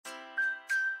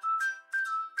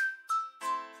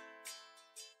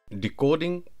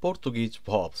Decoding Portuguese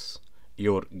Verbs,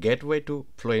 your gateway to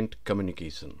fluent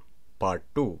communication. Part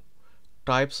 2.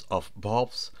 Types of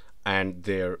verbs and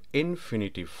their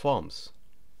infinitive forms.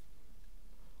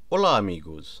 Olá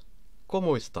amigos,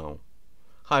 como estão?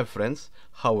 Hi friends,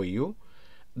 how are you?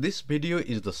 This video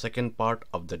is the second part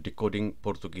of the Decoding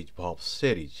Portuguese Verbs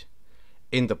series.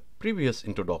 In the previous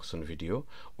introduction video,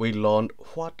 we learned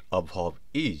what a verb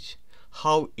is,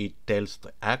 how it tells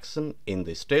the action in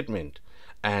the statement,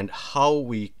 and how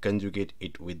we conjugate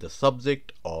it with the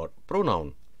subject or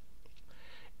pronoun.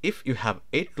 If you have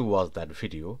yet to watch that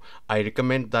video, I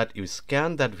recommend that you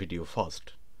scan that video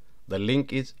first. The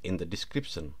link is in the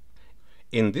description.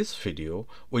 In this video,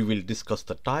 we will discuss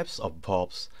the types of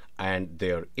verbs and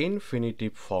their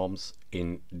infinitive forms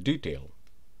in detail.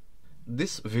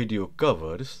 This video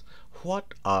covers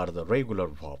what are the regular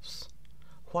verbs,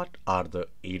 what are the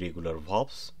irregular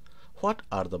verbs, what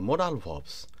are the modal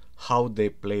verbs, how they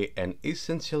play an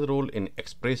essential role in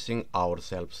expressing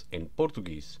ourselves in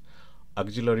Portuguese,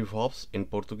 auxiliary verbs in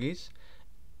Portuguese,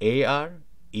 AR,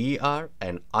 ER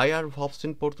and IR verbs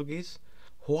in Portuguese,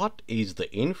 what is the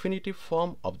infinitive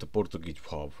form of the Portuguese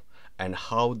verb, and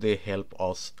how they help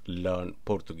us learn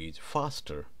Portuguese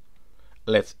faster.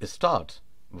 Let's start.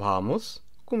 Vamos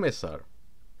começar.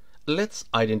 Let's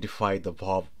identify the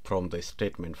verb from the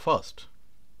statement first.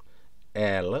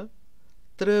 Ela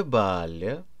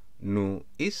trabalha no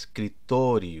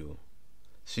escritório.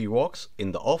 She works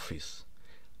in the office.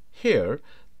 Here,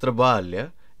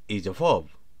 trabalha is a verb.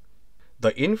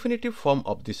 The infinitive form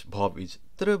of this verb is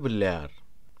trabalhar.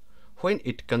 When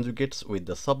it conjugates with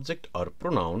the subject or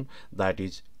pronoun, that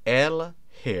is ela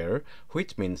here,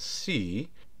 which means she,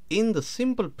 in the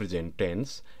simple present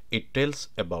tense, it tells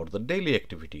about the daily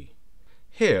activity.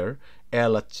 Here,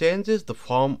 ela changes the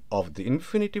form of the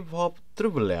infinitive verb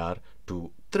trabalhar to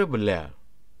trabalhar.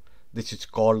 This is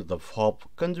called the verb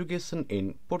conjugation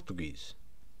in Portuguese.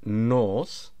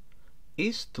 Nós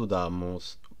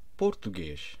estudamos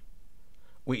português.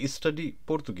 We study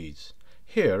Portuguese.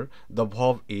 Here, the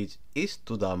verb is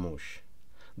estudamos.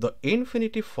 The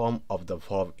infinitive form of the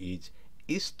verb is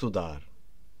estudar.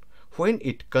 When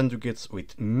it conjugates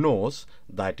with nós,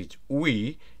 that is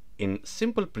we, in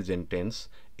simple present tense,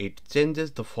 it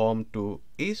changes the form to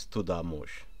estudamos.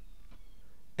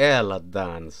 Ela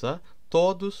dança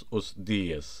todos os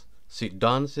dias. She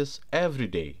dances every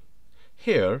day.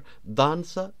 Here,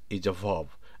 dança is a verb,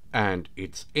 and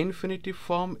its infinitive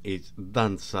form is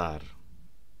dançar.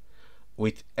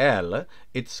 With ela,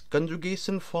 its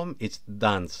conjugation form is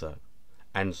dança,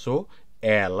 and so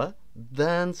ela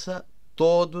dança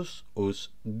todos os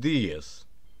dias.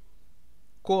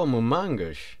 Como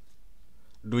mangas.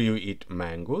 Do you eat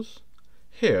mangoes?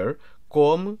 Here,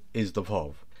 come is the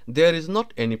verb. There is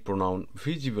not any pronoun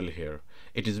visible here.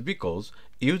 It is because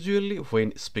usually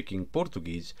when speaking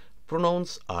Portuguese,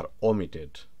 pronouns are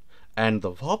omitted, and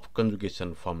the verb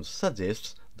conjugation form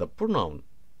suggests the pronoun.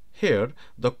 Here,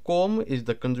 the come is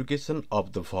the conjugation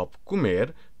of the verb comer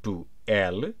to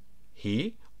ele,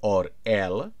 he, or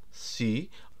ela, she,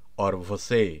 or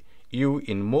você, you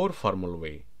in more formal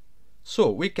way. So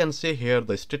we can say here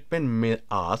the statement may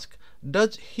ask,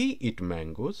 does he eat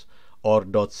mangoes, or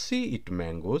does she eat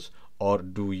mangoes, or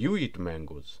do you eat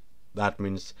mangoes? That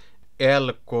means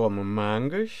ela come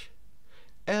mangas,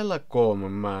 ela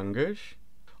come mangas,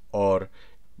 or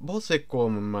você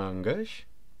come mangas.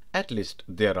 At least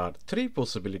there are three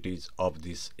possibilities of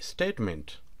this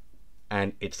statement,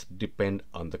 and it's depend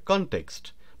on the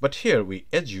context. But here we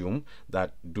assume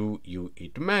that do you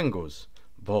eat mangoes?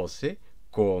 Você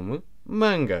come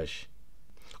mangas.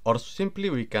 Or simply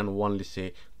we can only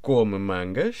say come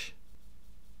mangas.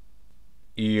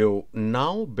 Eu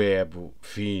não bebo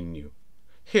vinho.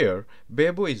 Here,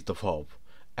 bebo is the verb,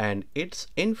 and its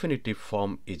infinitive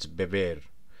form is beber.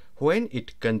 When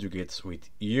it conjugates with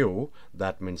eu,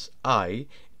 that means I,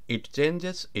 it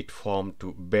changes its form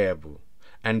to bebo,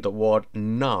 and the word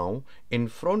now in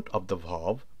front of the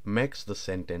verb makes the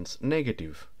sentence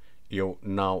negative. Eu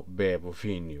não bebo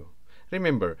vinho.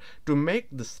 Remember, to make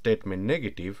the statement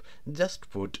negative,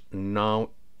 just put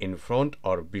now in front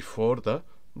or before the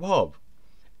verb.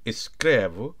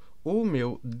 Escrevo o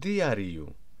meu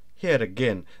diário. Here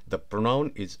again, the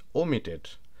pronoun is omitted.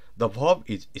 The verb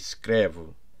is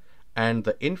escrevo, and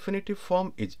the infinitive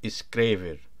form is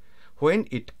escrever. When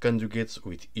it conjugates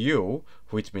with eu,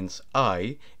 which means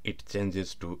I, it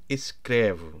changes to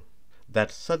escrevo. That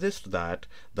suggests that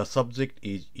the subject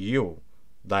is eu,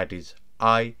 that is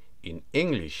I in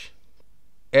English.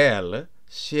 Ela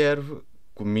serve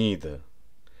comida.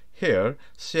 Here,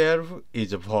 serve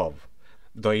is a verb.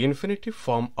 The infinitive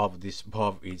form of this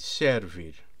verb is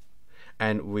servir,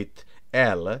 and with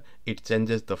L it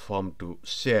changes the form to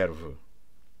serve.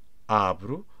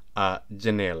 Abro a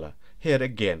janela. Here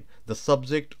again the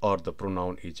subject or the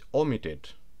pronoun is omitted.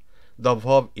 The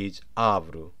verb is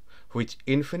abro, which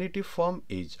infinitive form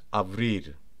is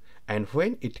abrir, and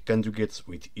when it conjugates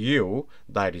with eu,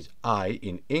 that is I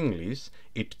in English,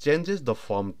 it changes the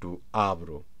form to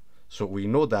abro. So we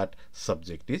know that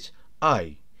subject is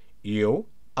I. Eu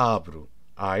abro.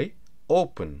 I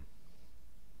open.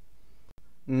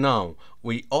 Now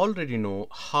we already know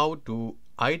how to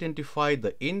identify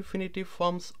the infinitive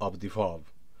forms of the verb.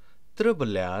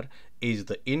 Trabalhar is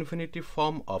the infinitive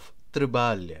form of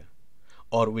trabalha,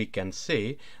 or we can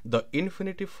say the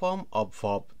infinitive form of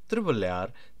verb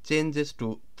trabalhar changes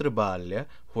to trabalha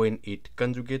when it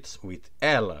conjugates with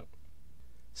ela.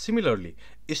 Similarly,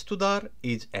 estudar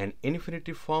is an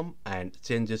infinitive form and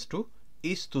changes to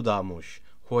estudamos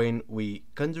when we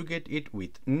conjugate it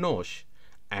with nos,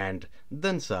 and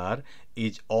dançar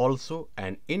is also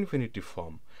an infinitive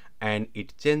form and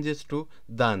it changes to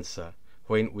dança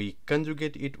when we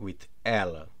conjugate it with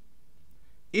ela.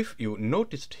 If you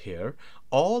noticed here,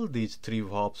 all these three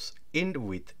verbs end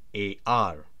with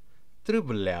ar.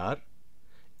 Trabalhar,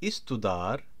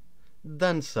 estudar,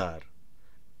 dançar.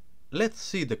 Let's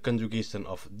see the conjugation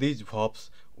of these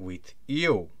verbs with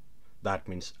eu. That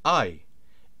means I.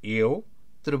 Eu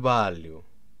trabalho.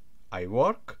 I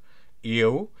work.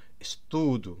 Eu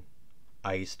estudo.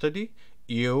 I study.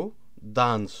 Eu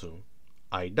danço.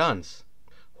 I dance.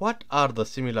 What are the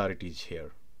similarities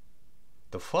here?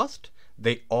 The first,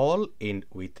 they all end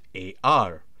with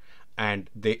ar, and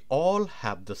they all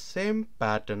have the same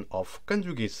pattern of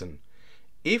conjugation.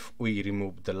 If we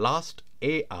remove the last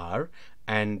ar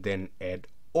and then add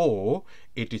o,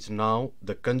 it is now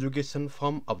the conjugation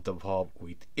form of the verb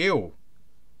with eu.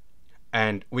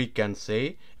 And we can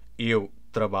say eu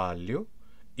trabalho,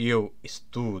 eu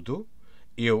estudo,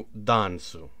 eu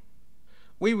danço.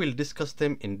 We will discuss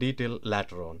them in detail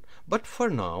later on, but for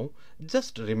now,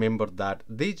 just remember that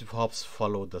these verbs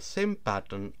follow the same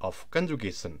pattern of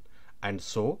conjugation, and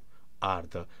so are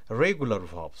the regular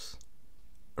verbs.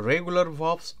 Regular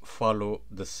verbs follow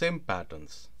the same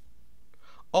patterns.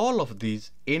 All of these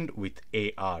end with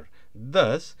ar.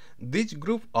 Thus, this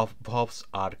group of verbs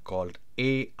are called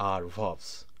ar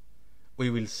verbs.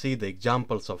 We will see the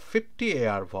examples of 50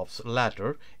 ar verbs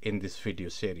later in this video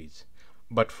series.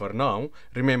 But for now,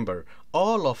 remember,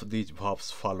 all of these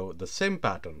verbs follow the same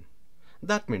pattern.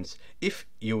 That means if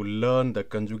you learn the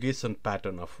conjugation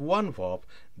pattern of one verb,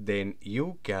 then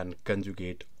you can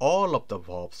conjugate all of the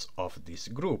verbs of this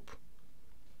group.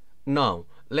 Now,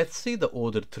 let's see the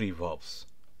other three verbs.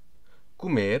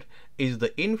 Comer is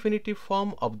the infinitive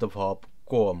form of the verb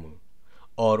come,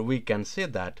 or we can say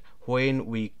that when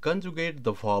we conjugate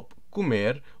the verb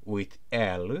comer with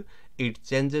el, it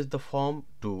changes the form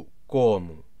to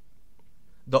como.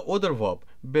 The other verb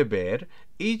beber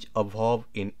is a verb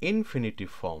in infinitive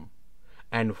form,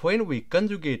 and when we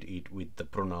conjugate it with the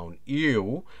pronoun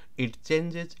eu, it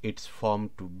changes its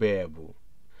form to bebo,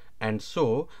 and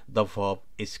so the verb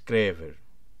escrever.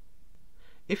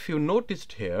 If you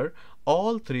noticed here,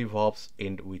 all three verbs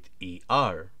end with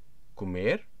er: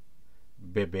 comer,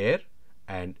 beber,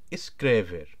 and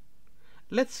escrever.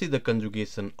 Let's see the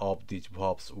conjugation of these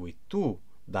verbs with tu,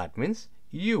 that means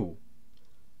you.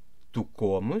 Tu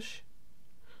comes,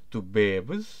 tu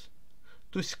bebes,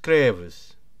 tu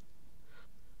escreves.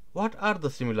 What are the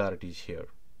similarities here?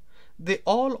 They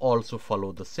all also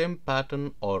follow the same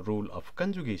pattern or rule of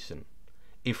conjugation.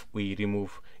 If we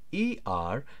remove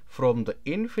er from the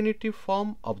infinitive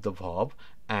form of the verb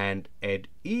and add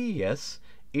es,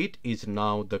 it is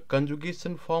now the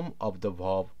conjugation form of the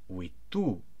verb with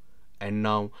tu. And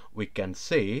now we can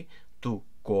say tu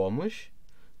comes,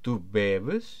 tu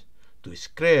bebes, tu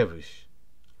escreves.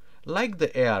 Like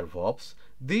the ar verbs,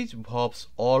 these verbs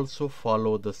also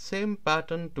follow the same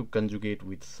pattern to conjugate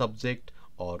with subject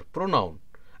or pronoun,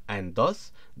 and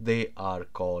thus they are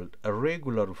called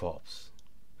irregular verbs.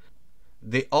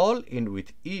 They all end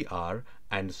with er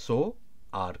and so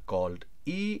are called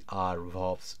er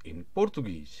verbs in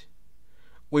Portuguese.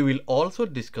 We will also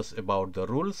discuss about the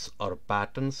rules or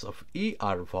patterns of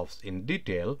er verbs in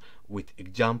detail with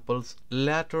examples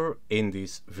later in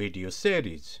this video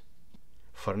series.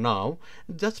 For now,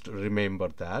 just remember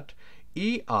that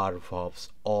er verbs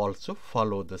also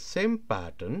follow the same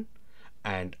pattern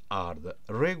and are the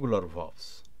regular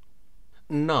verbs.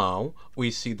 Now we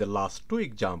see the last two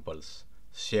examples,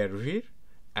 servir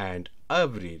and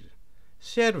abrir.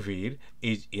 Servir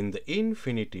is in the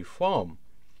infinitive form.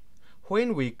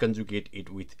 When we conjugate it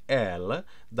with el,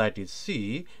 that is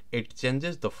see, it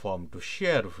changes the form to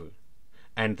serve.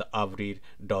 and the avrir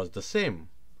does the same.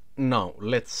 Now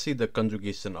let's see the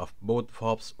conjugation of both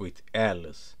verbs with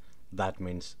eles. That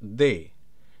means they.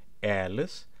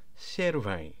 Eles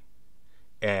servem.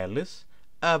 Eles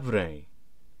abrem.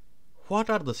 What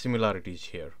are the similarities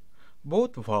here?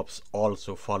 Both verbs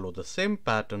also follow the same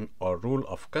pattern or rule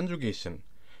of conjugation.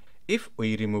 If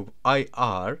we remove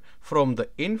ir from the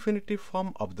infinitive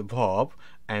form of the verb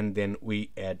and then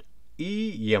we add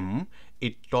em,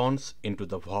 it turns into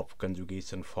the verb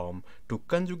conjugation form to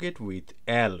conjugate with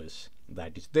eles,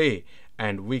 that is they,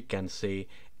 and we can say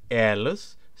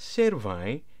eles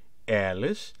servem,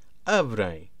 eles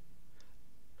abrem.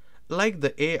 Like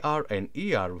the AR and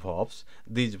ER verbs,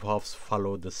 these verbs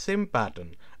follow the same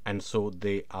pattern and so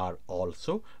they are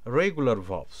also regular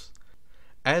verbs.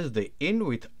 As they end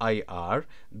with IR,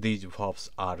 these verbs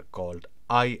are called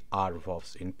IR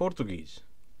verbs in Portuguese.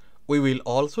 We will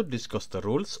also discuss the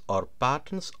rules or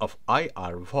patterns of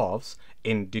IR verbs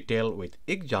in detail with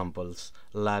examples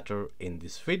later in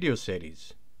this video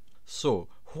series. So,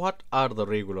 what are the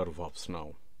regular verbs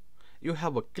now? You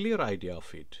have a clear idea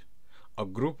of it. A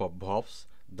group of verbs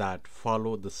that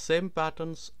follow the same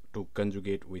patterns to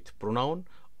conjugate with pronoun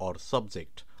or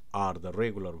subject are the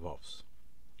regular verbs.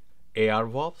 AR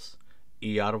verbs,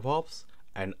 ER verbs,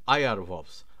 and IR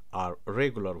verbs are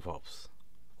regular verbs.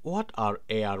 What are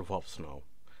AR verbs now?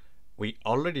 We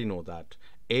already know that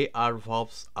AR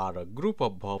verbs are a group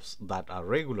of verbs that are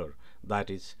regular, that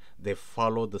is, they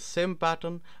follow the same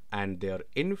pattern and their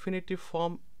infinitive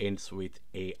form ends with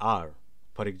AR.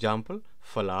 For example,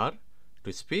 falar,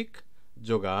 to speak,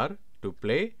 jogar, to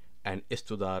play, and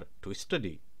estudar, to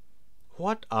study.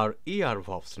 What are ER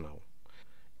verbs now?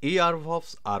 ER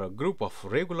verbs are a group of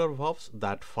regular verbs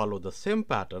that follow the same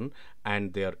pattern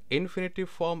and their infinitive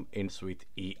form ends with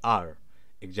ER.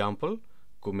 Example,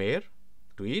 comer,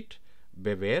 to eat,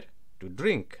 beber, to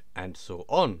drink, and so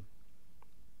on.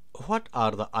 What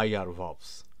are the IR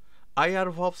verbs?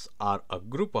 IR verbs are a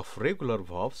group of regular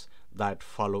verbs that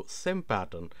follow same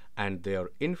pattern and their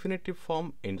infinitive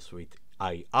form ends with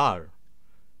IR.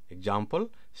 Example,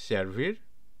 servir,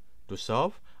 to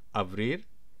serve, abrir,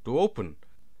 to open.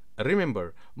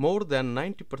 Remember, more than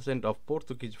 90% of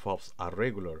Portuguese verbs are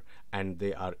regular and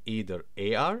they are either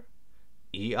AR,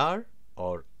 ER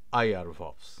or IR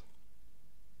verbs.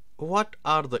 What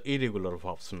are the irregular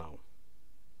verbs now?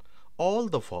 All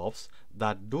the verbs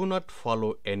that do not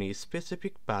follow any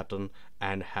specific pattern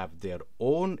and have their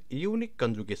own unique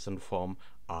conjugation form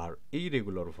are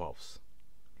irregular verbs.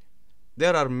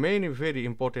 There are many very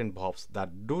important verbs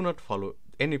that do not follow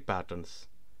any patterns.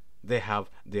 They have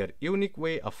their unique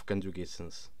way of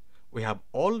conjugations. We have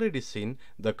already seen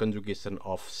the conjugation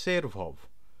of ser verb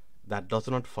that does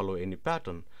not follow any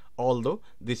pattern. Although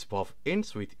this verb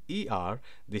ends with ER,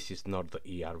 this is not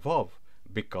the ER verb,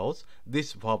 because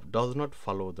this verb does not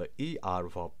follow the ER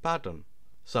verb pattern.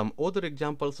 Some other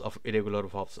examples of irregular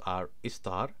verbs are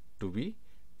estar, to be,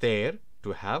 ter,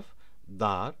 to have,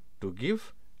 dar, to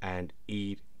give, and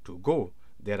ir, to go.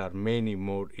 There are many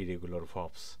more irregular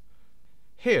verbs.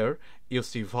 Here you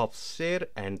see verbs ser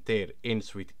and ter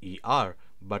ends with ER,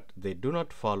 but they do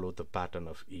not follow the pattern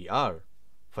of ER.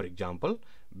 For example,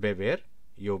 beber,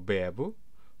 eu bebo,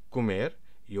 comer,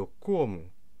 eu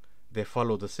como. They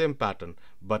follow the same pattern,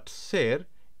 but ser,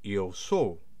 eu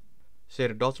sou.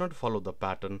 Ser does not follow the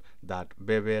pattern that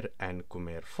beber and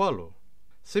comer follow.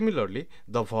 Similarly,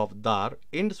 the verb dar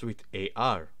ends with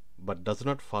AR, but does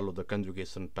not follow the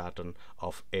conjugation pattern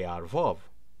of AR verb.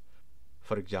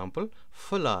 For example,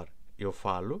 falar, eu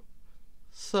falo,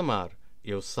 samar,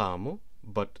 eu samo,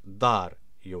 but dar,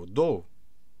 eu dou.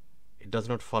 It does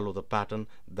not follow the pattern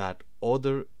that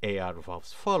other AR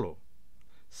verbs follow.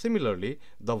 Similarly,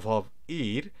 the verb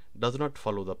ir does not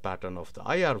follow the pattern of the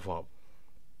IR verb.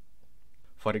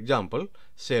 For example,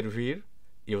 servir,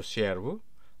 eu servo,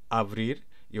 abrir,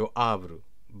 eu abro,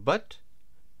 but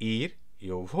ir,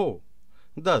 eu vou.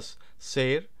 Thus,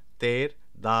 ser, ter,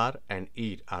 dar, and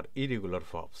ir are irregular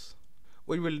verbs.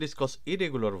 We will discuss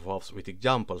irregular verbs with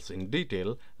examples in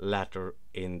detail later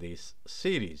in this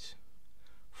series.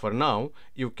 For now,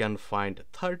 you can find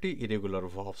 30 irregular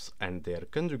verbs and their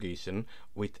conjugation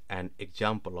with an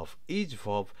example of each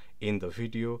verb in the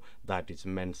video that is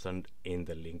mentioned in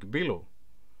the link below.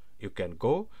 You can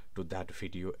go to that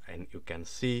video and you can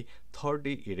see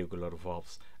 30 irregular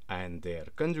verbs and their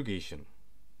conjugation.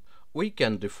 We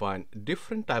can define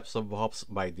different types of verbs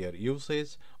by their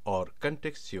usage or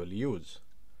contextual use.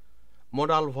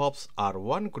 Modal verbs are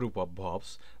one group of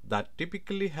verbs that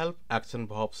typically help action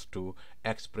verbs to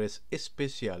express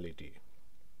speciality.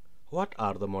 What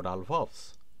are the modal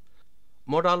verbs?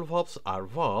 Modal verbs are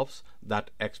verbs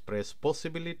that express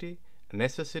possibility,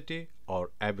 necessity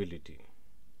or ability.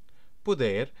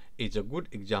 Poder is a good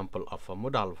example of a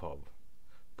modal verb.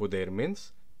 Poder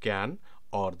means can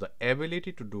or the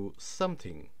ability to do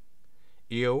something.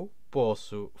 Eu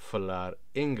posso falar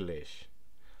inglês.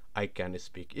 I can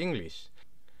speak English.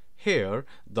 Here,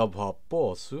 the verb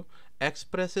posso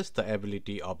expresses the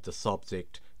ability of the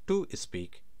subject to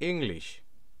speak English.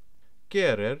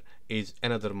 Querer is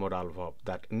another modal verb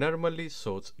that normally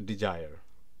shows desire.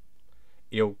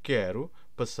 Eu quero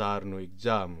passar no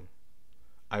exame.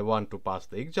 I want to pass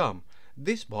the exam.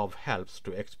 This verb helps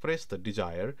to express the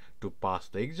desire to pass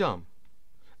the exam.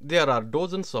 There are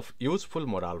dozens of useful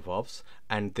modal verbs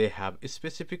and they have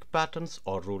specific patterns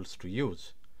or rules to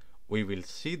use. We will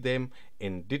see them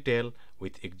in detail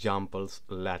with examples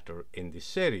later in this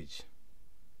series.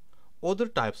 Other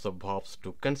types of verbs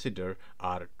to consider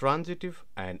are transitive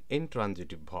and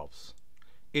intransitive verbs.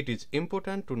 It is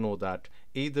important to know that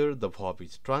either the verb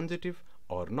is transitive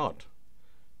or not.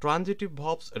 Transitive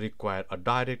verbs require a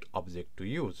direct object to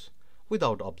use.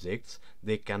 Without objects,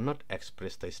 they cannot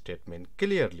express the statement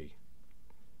clearly.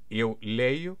 Eu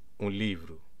leio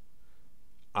livro.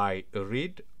 I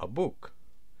read a book.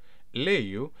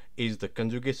 Leio is the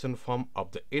conjugation form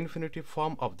of the infinitive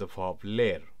form of the verb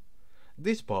ler.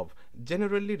 This verb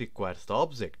generally requires the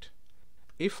object.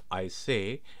 If I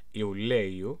say eu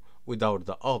leio without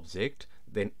the object,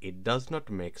 then it does not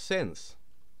make sense.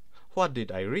 What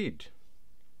did I read?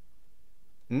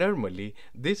 Normally,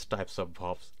 these types of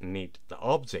verbs need the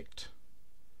object.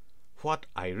 What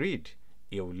I read?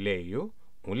 Eu leio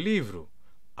livro.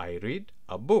 I read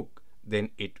a book.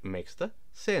 Then it makes the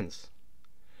sense.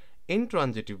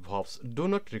 Intransitive verbs do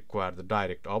not require the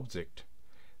direct object.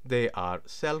 They are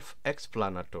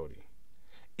self-explanatory.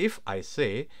 If I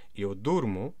say eu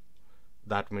durmo,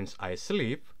 that means I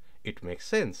sleep, it makes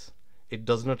sense. It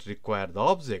does not require the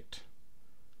object.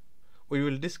 We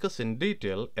will discuss in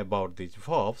detail about these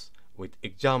verbs with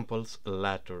examples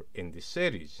later in this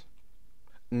series.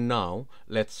 Now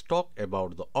let's talk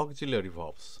about the auxiliary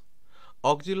verbs.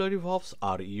 Auxiliary verbs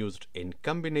are used in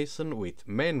combination with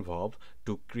main verb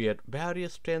to create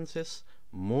various tenses,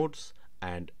 moods,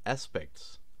 and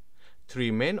aspects.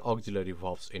 Three main auxiliary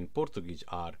verbs in Portuguese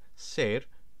are ser,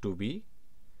 to be,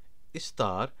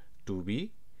 estar, to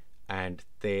be, and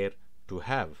ter, to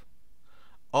have.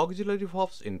 Auxiliary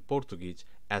verbs in Portuguese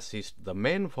assist the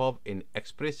main verb in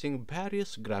expressing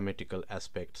various grammatical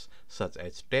aspects such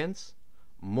as tense,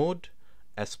 mood,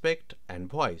 aspect, and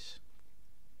voice.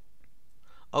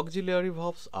 Auxiliary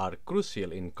verbs are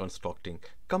crucial in constructing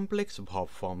complex verb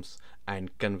forms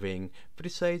and conveying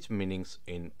precise meanings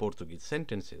in Portuguese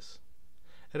sentences.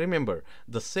 Remember,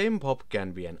 the same verb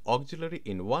can be an auxiliary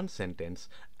in one sentence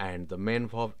and the main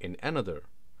verb in another.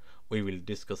 We will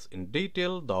discuss in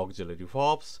detail the auxiliary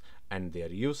verbs and their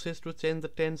uses to change the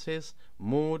tenses,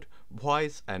 mood,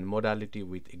 voice, and modality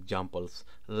with examples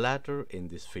later in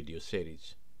this video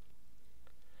series.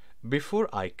 Before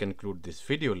I conclude this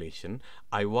video lesson,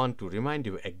 I want to remind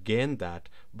you again that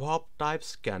verb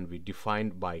types can be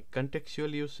defined by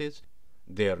contextual usage,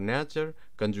 their nature,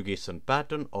 conjugation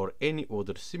pattern, or any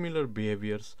other similar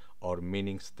behaviors or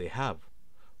meanings they have.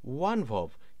 One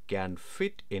verb can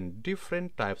fit in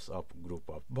different types of group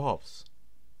of verbs.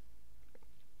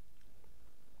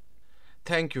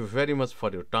 Thank you very much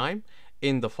for your time.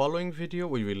 In the following video,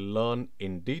 we will learn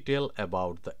in detail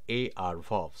about the AR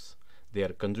verbs, their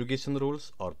conjugation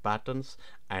rules or patterns,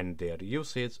 and their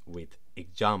usage with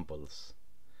examples.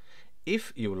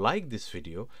 If you like this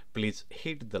video, please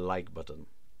hit the like button.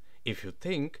 If you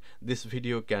think this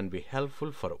video can be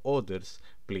helpful for others,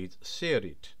 please share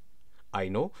it. I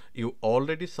know you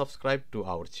already subscribed to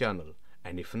our channel,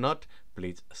 and if not,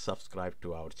 please subscribe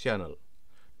to our channel.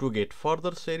 To get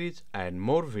further series and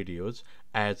more videos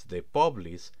as they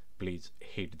publish, please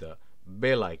hit the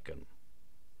bell icon.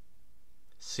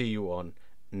 See you on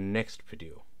next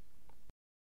video.